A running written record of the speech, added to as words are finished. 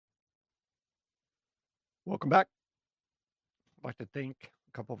Welcome back. I'd like to thank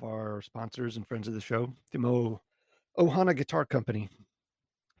a couple of our sponsors and friends of the show, the Ohana Guitar Company.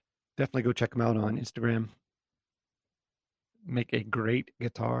 Definitely go check them out on Instagram. Make a great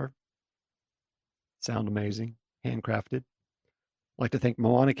guitar. Sound amazing. Handcrafted. I'd like to thank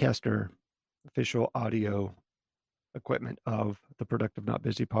Moanacaster, official audio equipment of the Productive Not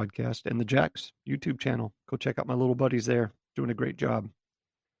Busy podcast, and the Jacks YouTube channel. Go check out my little buddies there. Doing a great job.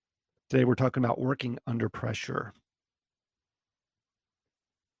 Today we're talking about working under pressure.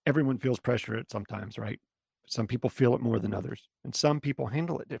 Everyone feels pressure at sometimes, right? Some people feel it more than others, and some people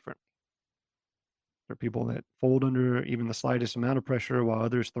handle it differently. There are people that fold under even the slightest amount of pressure, while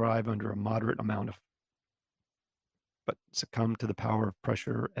others thrive under a moderate amount of, but succumb to the power of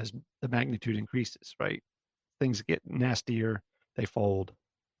pressure as the magnitude increases, right? Things get nastier, they fold.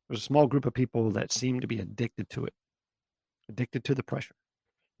 There's a small group of people that seem to be addicted to it, addicted to the pressure.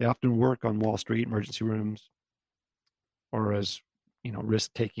 They often work on Wall Street, emergency rooms, or as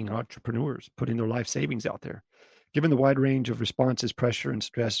risk-taking entrepreneurs, putting their life savings out there. Given the wide range of responses, pressure and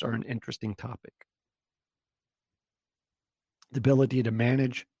stress are an interesting topic. The ability to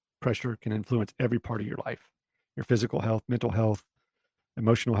manage pressure can influence every part of your life: your physical health, mental health,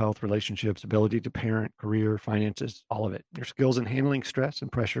 emotional health, relationships, ability to parent, career, finances, all of it. Your skills in handling stress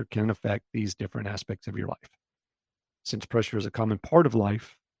and pressure can affect these different aspects of your life. Since pressure is a common part of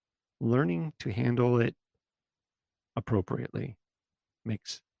life, learning to handle it appropriately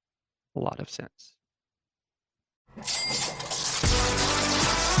makes a lot of sense.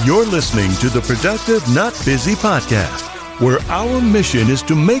 You're listening to the Productive Not Busy podcast, where our mission is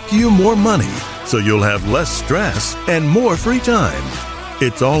to make you more money so you'll have less stress and more free time.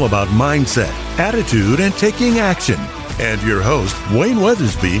 It's all about mindset, attitude, and taking action. And your host, Wayne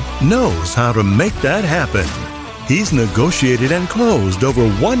Weathersby, knows how to make that happen. He's negotiated and closed over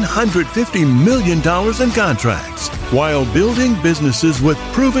 $150 million in contracts while building businesses with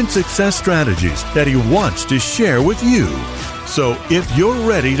proven success strategies that he wants to share with you. So if you're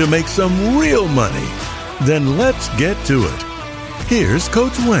ready to make some real money, then let's get to it. Here's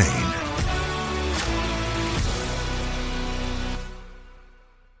Coach Wayne.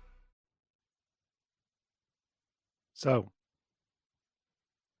 So,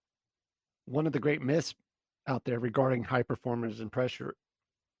 one of the great myths out there regarding high performers and pressure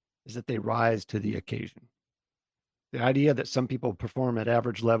is that they rise to the occasion. The idea that some people perform at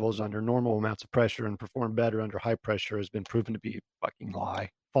average levels under normal amounts of pressure and perform better under high pressure has been proven to be a fucking lie,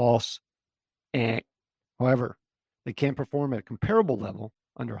 false. And however, they can't perform at a comparable level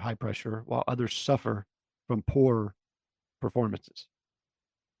under high pressure while others suffer from poor performances.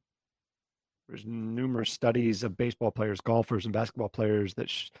 There's numerous studies of baseball players, golfers, and basketball players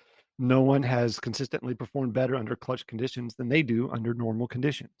that no one has consistently performed better under clutch conditions than they do under normal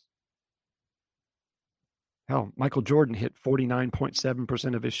conditions. Hell, Michael Jordan hit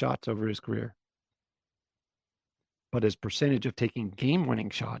 49.7% of his shots over his career, but his percentage of taking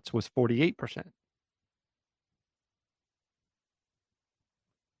game-winning shots was 48%.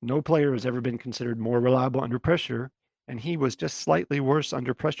 No player has ever been considered more reliable under pressure, and he was just slightly worse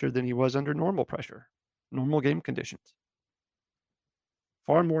under pressure than he was under normal pressure, normal game conditions.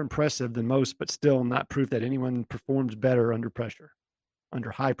 Far more impressive than most, but still not proof that anyone performs better under pressure,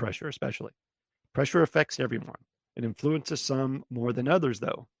 under high pressure especially. Pressure affects everyone. It influences some more than others,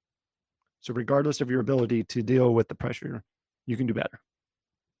 though. So regardless of your ability to deal with the pressure, you can do better.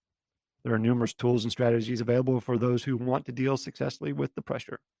 There are numerous tools and strategies available for those who want to deal successfully with the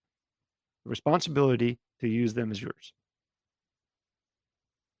pressure. The responsibility to use them is yours.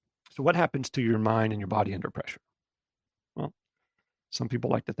 So what happens to your mind and your body under pressure? Well, some people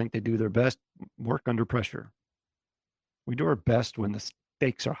like to think they do their best work under pressure. We do our best when the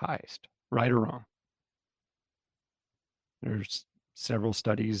stakes are highest, right or wrong. There's several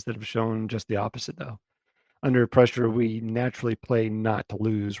studies that have shown just the opposite, though. Under pressure, we naturally play not to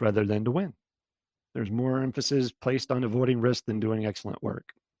lose rather than to win. There's more emphasis placed on avoiding risk than doing excellent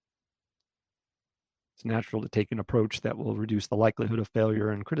work. It's natural to take an approach that will reduce the likelihood of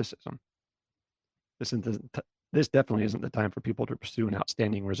failure and criticism. This definitely isn't the time for people to pursue an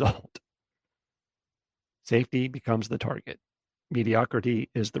outstanding result. Safety becomes the target. Mediocrity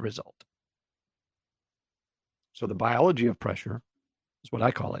is the result. So the biology of pressure is what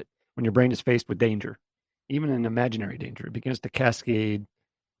I call it. When your brain is faced with danger, even an imaginary danger, it begins to cascade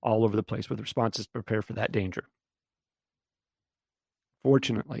all over the place with responses to prepare for that danger.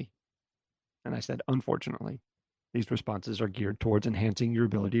 Fortunately, and I said unfortunately, these responses are geared towards enhancing your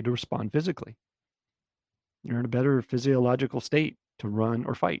ability to respond physically. You're in a better physiological state to run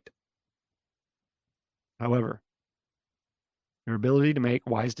or fight. However, your ability to make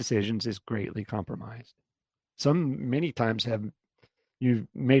wise decisions is greatly compromised. Many times you've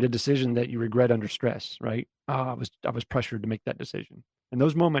made a decision that you regret under stress, right? I was pressured to make that decision. In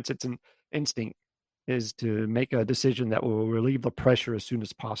those moments, it's an instinct is to make a decision that will relieve the pressure as soon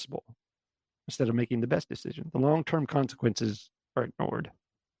as possible instead of making the best decision. The long-term consequences are ignored.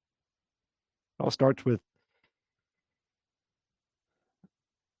 It all starts with,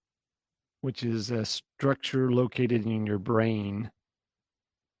 which is a structure located in your brain,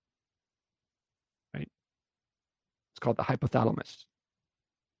 right? It's called the hypothalamus.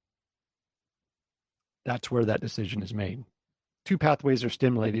 That's where that decision is made. Two pathways are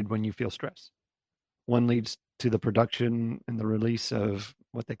stimulated when you feel stress. One leads to the production and the release of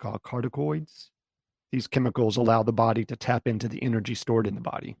what they call corticoids. These chemicals allow the body to tap into the energy stored in the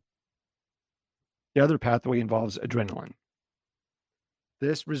body. The other pathway involves adrenaline.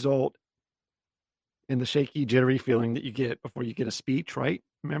 This result in the shaky, jittery feeling that you get before you get a speech, right?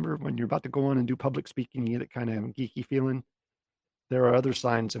 Remember when you're about to go on and do public speaking, you get that kind of geeky feeling? There are other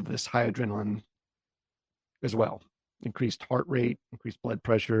signs of this high adrenaline as well. Increased heart rate, increased blood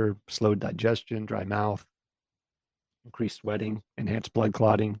pressure, slowed digestion, dry mouth, increased sweating, enhanced blood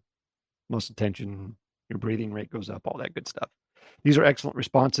clotting, muscle tension, your breathing rate goes up, all that good stuff. These are excellent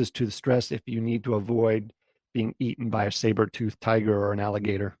responses to the stress if you need to avoid being eaten by a saber-toothed tiger or an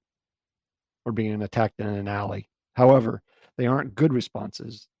alligator or being attacked in an alley. However, they aren't good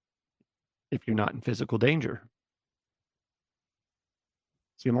responses if you're not in physical danger.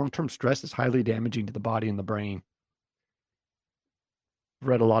 See, long-term stress is highly damaging to the body and the brain. I've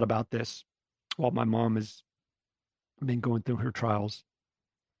read a lot about this while my mom has been going through her trials.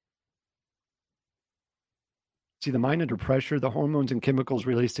 See, the mind under pressure, the hormones and chemicals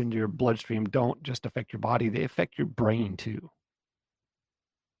released into your bloodstream don't just affect your body, they affect your brain too.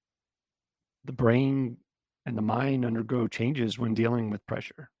 The brain and the mind undergo changes when dealing with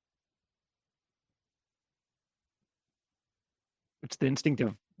pressure. It's the instinct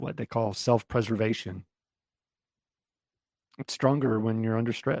of what they call self-preservation. It's stronger when you're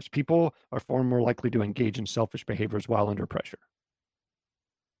under stress. People are far more likely to engage in selfish behaviors while under pressure.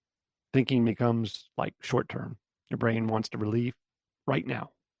 Thinking becomes like short-term. Your brain wants to relieve right now.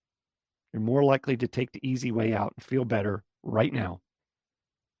 You're more likely to take the easy way out and feel better right now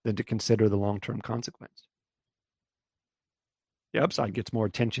than to consider the long-term consequence. The upside gets more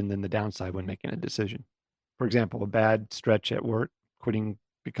attention than the downside when making a decision. For example, a bad stretch at work, quitting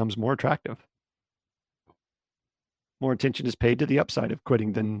becomes more attractive. More attention is paid to the upside of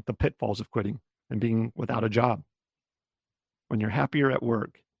quitting than the pitfalls of quitting and being without a job. When you're happier at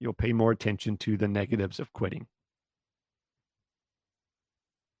work, you'll pay more attention to the negatives of quitting.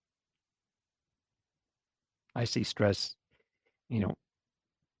 I see stress,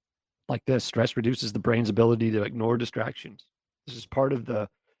 like this. Stress reduces the brain's ability to ignore distractions. This is part of the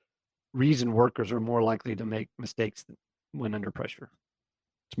reason workers are more likely to make mistakes when under pressure.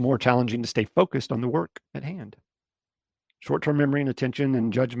 It's more challenging to stay focused on the work at hand. Short-term memory and attention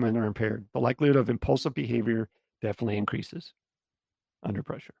and judgment are impaired. The likelihood of impulsive behavior definitely increases under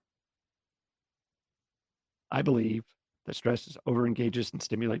pressure. I believe that stress overengages and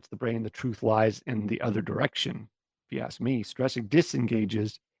stimulates the brain. The truth lies in the other direction. If you ask me, stress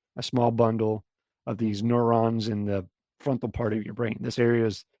disengages a small bundle of these neurons in the frontal part of your brain. This area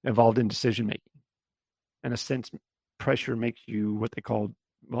is involved in decision making. In a sense, pressure makes you what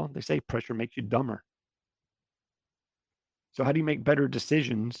they say pressure makes you dumber. So how do you make better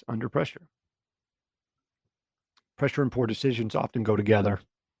decisions under pressure? Pressure and poor decisions often go together.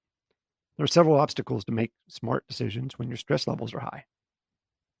 There are several obstacles to make smart decisions when your stress levels are high.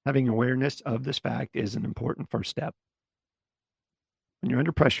 Having awareness of this fact is an important first step. When you're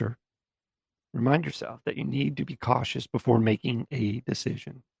under pressure, remind yourself that you need to be cautious before making a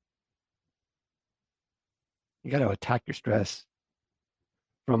decision. You got to attack your stress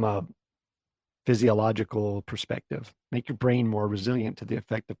from a physiological perspective. Make your brain more resilient to the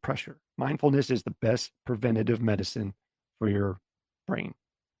effect of pressure. Mindfulness is the best preventative medicine for your brain.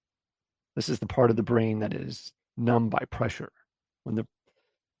 This is the part of the brain that is numb by pressure. When the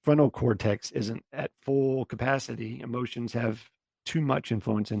frontal cortex isn't at full capacity, emotions have too much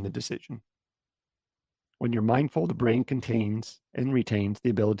influence in the decision. When you're mindful, the brain contains and retains the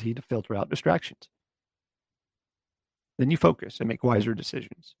ability to filter out distractions. Then you focus and make wiser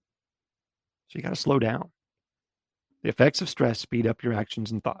decisions. So you got to slow down. The effects of stress speed up your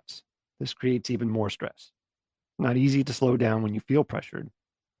actions and thoughts. This creates even more stress. It's not easy to slow down when you feel pressured.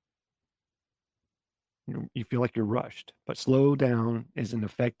 You feel like you're rushed, but slow down is an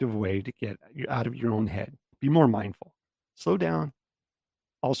effective way to get you out of your own head. Be more mindful. Slow down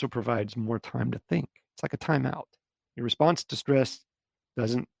also provides more time to think. It's like a timeout. Your response to stress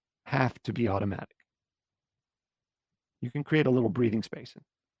doesn't have to be automatic. You can create a little breathing space,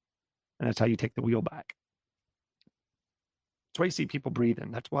 and that's how you take the wheel back. That's why you see people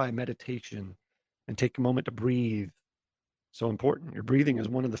breathing. That's why meditation and take a moment to breathe so important. Your breathing is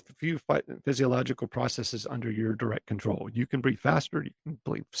one of the few physiological processes under your direct control. You can breathe faster, you can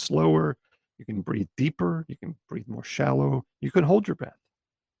breathe slower, you can breathe deeper, you can breathe more shallow, you can hold your breath.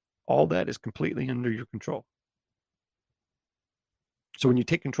 All that is completely under your control. So when you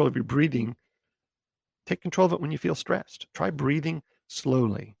take control of your breathing, take control of it when you feel stressed. Try breathing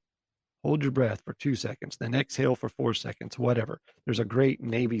slowly. Hold your breath for 2 seconds, then exhale for 4 seconds, whatever. There's a great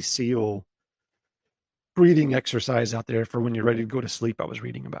Navy SEAL breathing exercise out there for when you're ready to go to sleep. I was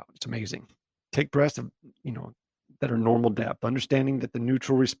reading about. It's amazing. Take breaths of, that are normal depth, understanding that the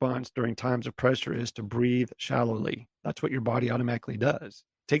neutral response during times of pressure is to breathe shallowly. That's what your body automatically does.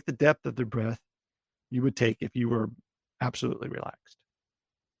 Take the depth of the breath you would take if you were absolutely relaxed.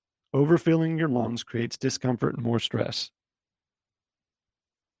 Overfilling your lungs creates discomfort and more stress.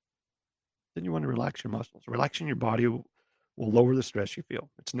 Then you want to relax your muscles. Relaxing your body will lower the stress you feel.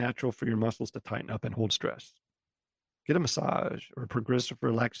 It's natural for your muscles to tighten up and hold stress. Get a massage or a progressive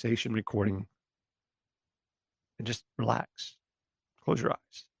relaxation recording and just relax. Close your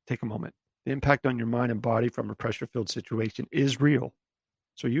eyes. Take a moment. The impact on your mind and body from a pressure-filled situation is real.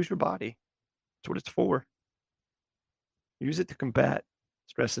 So use your body. That's what it's for. Use it to combat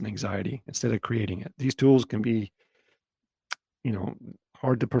stress and anxiety instead of creating it. These tools can be,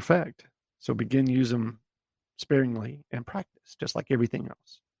 hard to perfect. So begin use them sparingly and practice, just like everything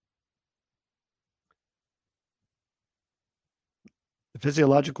else. The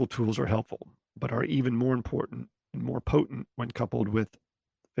physiological tools are helpful, but are even more important and more potent when coupled with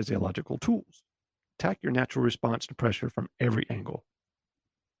physiological tools. Attack your natural response to pressure from every angle.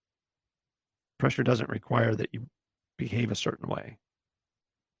 Pressure doesn't require that you behave a certain way.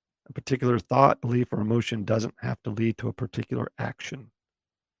 A particular thought, belief, or emotion doesn't have to lead to a particular action.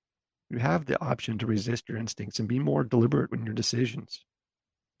 You have the option to resist your instincts and be more deliberate in your decisions.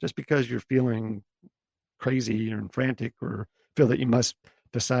 Just because you're feeling crazy or frantic or feel that you must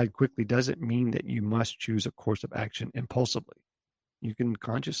decide quickly doesn't mean that you must choose a course of action impulsively. You can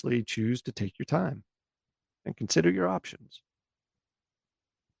consciously choose to take your time and consider your options.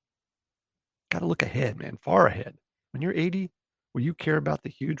 Got to look ahead, man, far ahead. When you're 80, will you care about the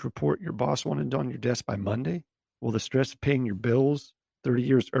huge report your boss wanted on your desk by Monday? Will the stress of paying your bills 30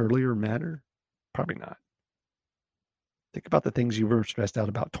 years earlier matter? Probably not. Think about the things you were stressed out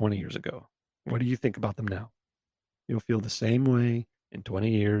about 20 years ago. What do you think about them now? You'll feel the same way in 20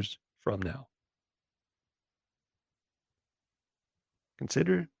 years from now.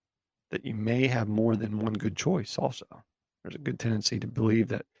 Consider that you may have more than one good choice also. There's a good tendency to believe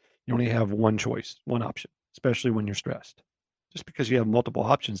that you only have one choice, one option, especially when you're stressed. Just because you have multiple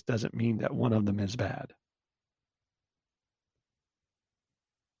options doesn't mean that one of them is bad.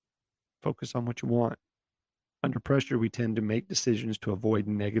 Focus on what you want. Under pressure, we tend to make decisions to avoid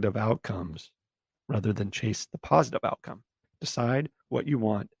negative outcomes rather than chase the positive outcome. Decide what you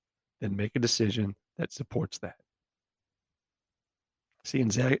want, then make a decision that supports that. See,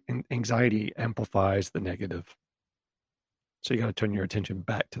 anxiety amplifies the negative. So you got to turn your attention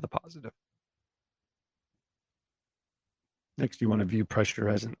back to the positive. Next, you want to view pressure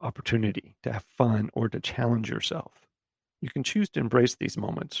as an opportunity to have fun or to challenge yourself. You can choose to embrace these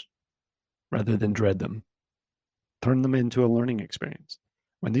moments rather than dread them. Turn them into a learning experience.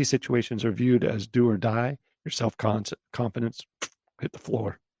 When these situations are viewed as do or die, your self-confidence hit the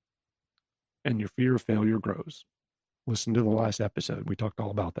floor and your fear of failure grows. Listen to the last episode. We talked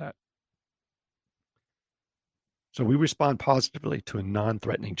all about that. So we respond positively to a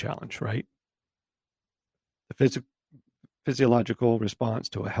non-threatening challenge, right? The physiological response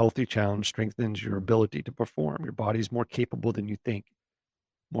to a healthy challenge strengthens your ability to perform. Your body's more capable than you think,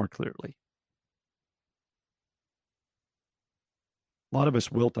 more clearly. A lot of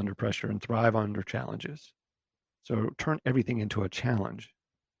us wilt under pressure and thrive under challenges. So turn everything into a challenge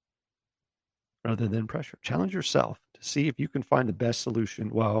rather than pressure. Challenge yourself to see if you can find the best solution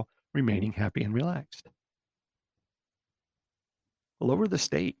while remaining happy and relaxed. Lower the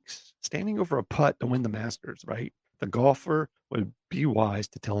stakes. Standing over a putt to win the Masters, right? The golfer would be wise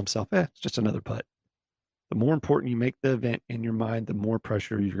to tell himself, it's just another putt. The more important you make the event in your mind, the more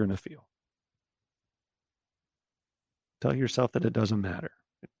pressure you're going to feel. Tell yourself that it doesn't matter.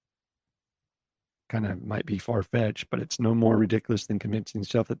 It kind of might be far-fetched, but it's no more ridiculous than convincing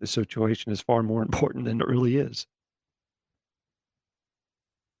yourself that the situation is far more important than it really is.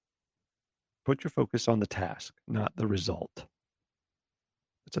 Put your focus on the task, not the result.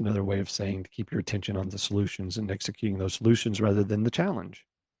 That's another way of saying to keep your attention on the solutions and executing those solutions rather than the challenge.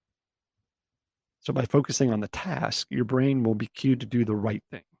 So by focusing on the task, your brain will be cued to do the right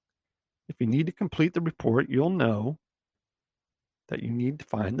thing. If you need to complete the report, you'll know that you need to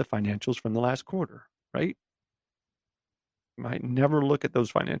find the financials from the last quarter, right? You might never look at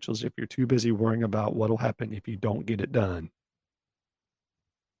those financials if you're too busy worrying about what'll happen if you don't get it done.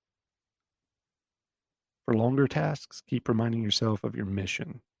 For longer tasks, keep reminding yourself of your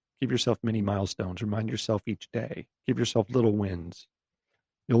mission. Give yourself mini milestones. Remind yourself each day. Give yourself little wins.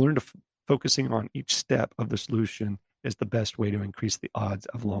 You'll learn to focusing on each step of the solution is the best way to increase the odds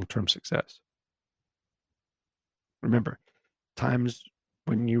of long-term success. Remember, times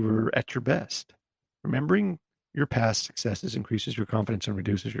when you were at your best. Remembering your past successes increases your confidence and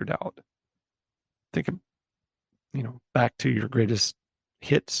reduces your doubt. Think of, back to your greatest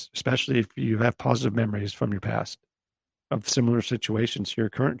hits, especially if you have positive memories from your past of similar situations to your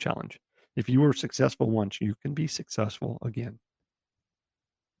current challenge. If you were successful once, you can be successful again.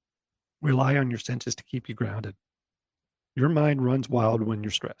 Rely on your senses to keep you grounded. Your mind runs wild when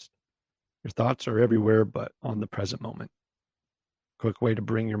you're stressed. Your thoughts are everywhere but on the present moment. A quick way to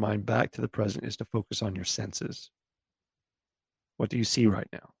bring your mind back to the present is to focus on your senses. What do you see right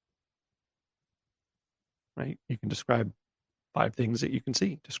now? Right? You can describe 5 things that you can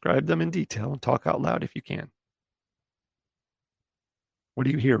see. Describe them in detail and talk out loud if you can. What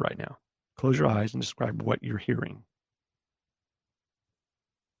do you hear right now? Close your eyes and describe what you're hearing.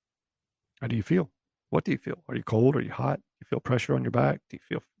 How do you feel? What do you feel? Are you cold? Are you hot? Do you feel pressure on your back? Do you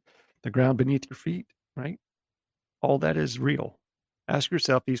feel the ground beneath your feet? Right? All that is real. Ask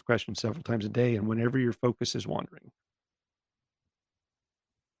yourself these questions several times a day and whenever your focus is wandering.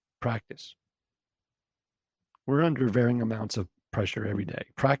 Practice. We're under varying amounts of pressure every day.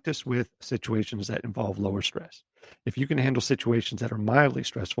 Practice with situations that involve lower stress. If you can handle situations that are mildly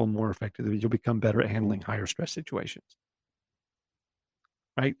stressful more effectively, you'll become better at handling higher stress situations.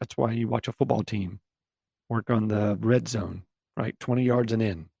 Right? That's why you watch a football team work on the red zone, right? 20 yards and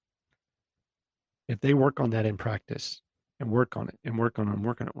in. If they work on that in practice and work on it and work on it and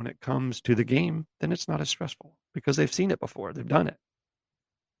work on it, when it comes to the game, then it's not as stressful because they've seen it before. They've done it.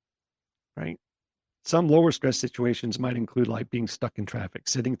 Right? Some lower stress situations might include like being stuck in traffic,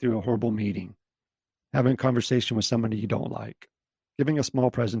 sitting through a horrible meeting, having a conversation with somebody you don't like, giving a small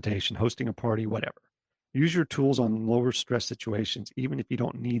presentation, hosting a party, whatever. Use your tools on lower stress situations, even if you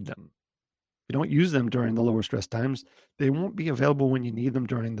don't need them. If you don't use them during the lower stress times, they won't be available when you need them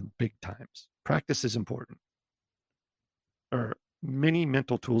during the big times. Practice is important. There are many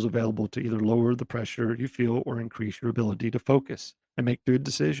mental tools available to either lower the pressure you feel or increase your ability to focus and make good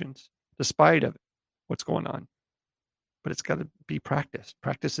decisions, despite of what's going on. But it's got to be practiced.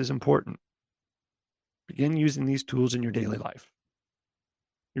 Practice is important. Begin using these tools in your daily life.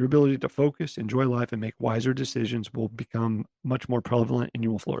 Your ability to focus, enjoy life, and make wiser decisions will become much more prevalent and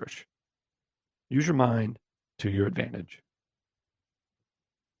you will flourish. Use your mind to your advantage.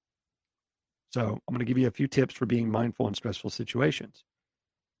 So I'm going to give you a few tips for being mindful in stressful situations.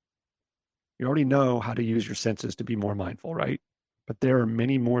 You already know how to use your senses to be more mindful, right? But there are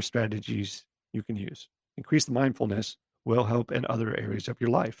many more strategies you can use. Increased mindfulness will help in other areas of your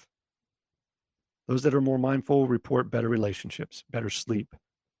life. Those that are more mindful report better relationships, better sleep,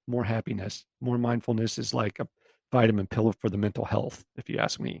 more happiness. More mindfulness is like a vitamin pill for the mental health, if you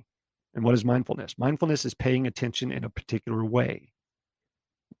ask me. And what is mindfulness? Mindfulness is paying attention in a particular way.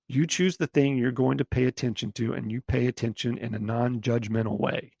 You choose the thing you're going to pay attention to, and you pay attention in a non-judgmental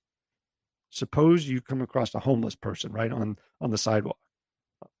way. Suppose you come across a homeless person right on the sidewalk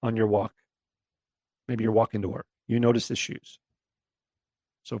on your walk. Maybe you're walking to work. You notice his shoes.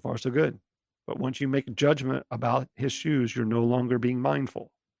 So far, so good. But once you make a judgment about his shoes, you're no longer being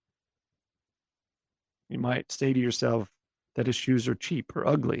mindful. You might say to yourself that his shoes are cheap or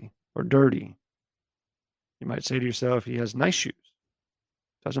ugly or dirty. You might say to yourself, he has nice shoes.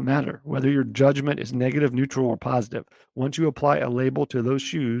 Doesn't matter whether your judgment is negative, neutral, or positive. Once you apply a label to those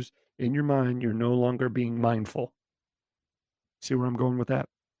shoes in your mind, you're no longer being mindful. See where I'm going with that?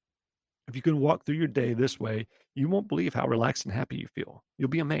 If you can walk through your day this way, you won't believe how relaxed and happy you feel. You'll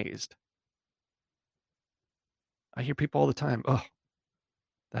be amazed. I hear people all the time, oh,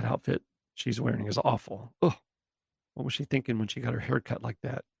 that outfit she's wearing is awful. Oh, what was she thinking when she got her hair cut like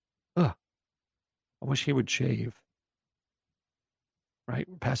that? Oh, I wish he would shave. Right?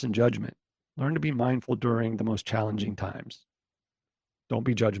 We're passing judgment. Learn to be mindful during the most challenging times. Don't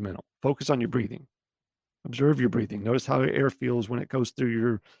be judgmental. Focus on your breathing. Observe your breathing. Notice how air feels when it goes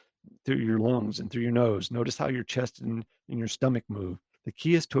through your lungs and through your nose. Notice how your chest and your stomach move. The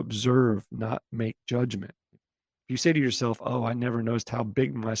key is to observe, not make judgment. If you say to yourself, oh, I never noticed how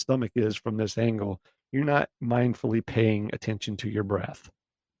big my stomach is from this angle, you're not mindfully paying attention to your breath.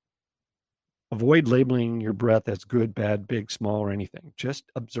 Avoid labeling your breath as good, bad, big, small, or anything.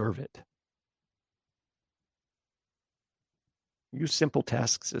 Just observe it. Use simple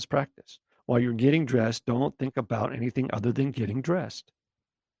tasks as practice. While you're getting dressed, don't think about anything other than getting dressed.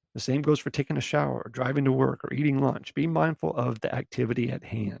 The same goes for taking a shower, or driving to work, or eating lunch. Be mindful of the activity at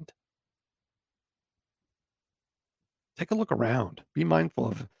hand. Take a look around. Be mindful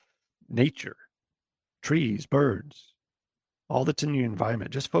of nature, trees, birds, all that's in your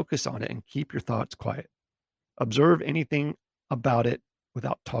environment. Just focus on it and keep your thoughts quiet. Observe anything about it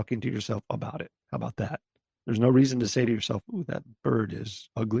without talking to yourself about it. How about that? There's no reason to say to yourself, "Ooh, that bird is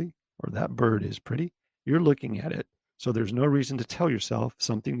ugly," or "that bird is pretty." You're looking at it, so there's no reason to tell yourself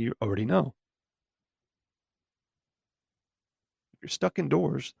something you already know. If you're stuck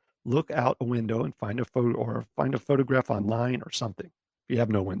indoors, look out a window and find a photo or find a photograph online or something. If you have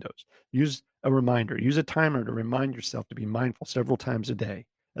no windows, use a reminder, use a timer to remind yourself to be mindful several times a day,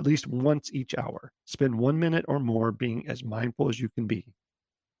 at least once each hour. Spend 1 minute or more being as mindful as you can be.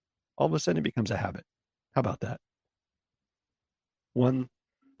 All of a sudden it becomes a habit. How about that? The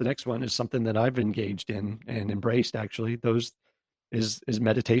next one is something that I've engaged in and embraced actually. Those is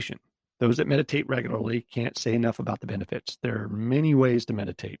meditation. Those that meditate regularly can't say enough about the benefits. There are many ways to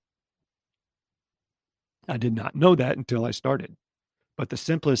meditate. I did not know that until I started. But the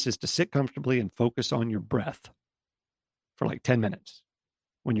simplest is to sit comfortably and focus on your breath for like 10 minutes.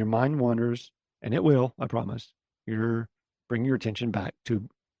 When your mind wanders, and it will, I promise, you're bring your attention back to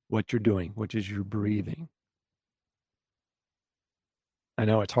what you're doing, which is your breathing. I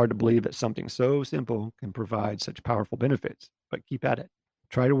know it's hard to believe that something so simple can provide such powerful benefits, but keep at it.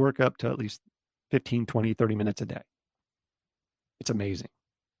 Try to work up to at least 15, 20, 30 minutes a day. It's amazing.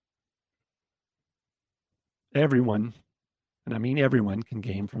 Everyone, and I mean everyone, can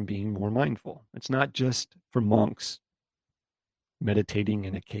gain from being more mindful. It's not just for monks meditating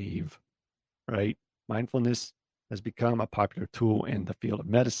in a cave, right? Mindfulness has become a popular tool in the field of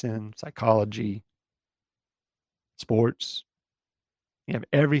medicine, psychology, sports. You have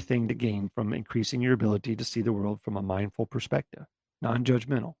everything to gain from increasing your ability to see the world from a mindful perspective,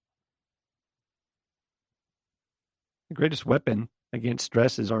 non-judgmental. The greatest weapon against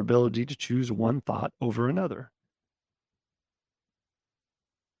stress is our ability to choose one thought over another.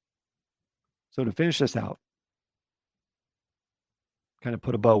 So to finish this out, kind of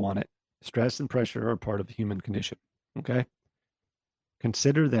put a bow on it, stress and pressure are part of the human condition, okay?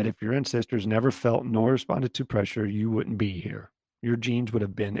 Consider that if your ancestors never felt nor responded to pressure, you wouldn't be here. Your genes would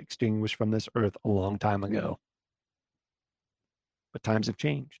have been extinguished from this earth a long time ago. But times have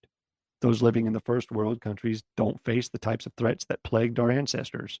changed. Those living in the first world countries don't face the types of threats that plagued our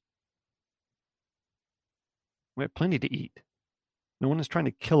ancestors. We have plenty to eat. No one is trying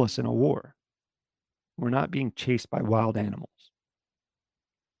to kill us in a war. We're not being chased by wild animals.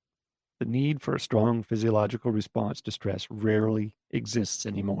 The need for a strong physiological response to stress rarely exists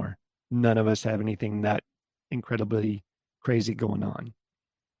anymore. None of us have anything that incredibly crazy going on.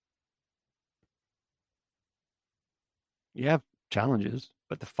 You have challenges,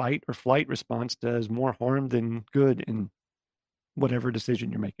 but the fight or flight response does more harm than good in whatever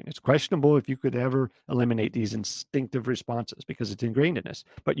decision you're making. It's questionable if you could ever eliminate these instinctive responses because it's ingrained in us,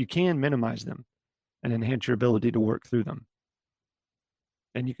 but you can minimize them and enhance your ability to work through them.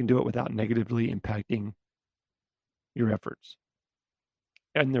 And you can do it without negatively impacting your efforts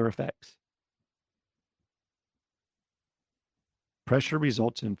and their effects. Pressure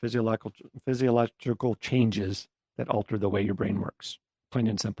results in physiological changes that alter the way your brain works, plain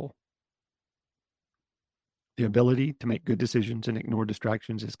and simple. The ability to make good decisions and ignore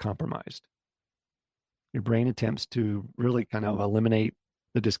distractions is compromised. Your brain attempts to really kind of eliminate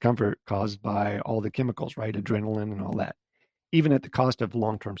the discomfort caused by all the chemicals, right? Adrenaline and all that, even at the cost of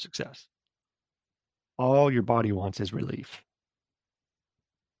long-term success. All your body wants is relief.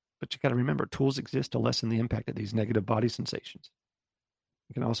 But you got to remember, tools exist to lessen the impact of these negative body sensations.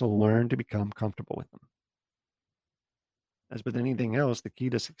 You can also learn to become comfortable with them. As with anything else, the key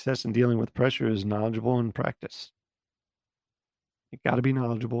to success in dealing with pressure is knowledgeable and practice. You got to be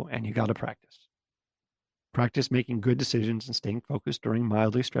knowledgeable and you got to practice. Practice making good decisions and staying focused during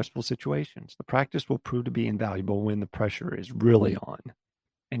mildly stressful situations. The practice will prove to be invaluable when the pressure is really on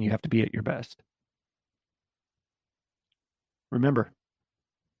and you have to be at your best. Remember,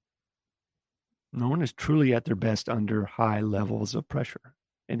 no one is truly at their best under high levels of pressure.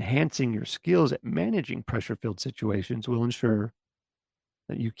 Enhancing your skills at managing pressure-filled situations will ensure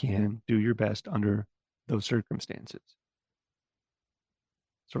that you can do your best under those circumstances.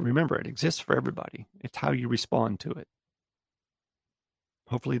 So remember, it exists for everybody. It's how you respond to it.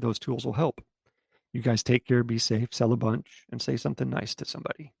 Hopefully those tools will help. You guys take care, be safe, sell a bunch, and say something nice to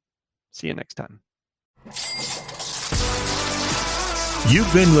somebody. See you next time.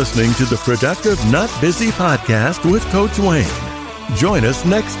 You've been listening to the Productive Not Busy podcast with Coach Wayne. Join us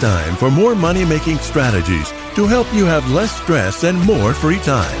next time for more money-making strategies to help you have less stress and more free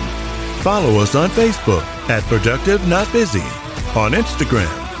time. Follow us on Facebook at Productive Not Busy, on Instagram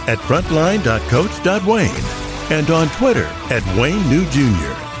at frontline.coach.wayne, and on Twitter at Wayne New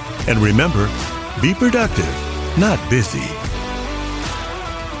Jr. And remember, be productive, not busy.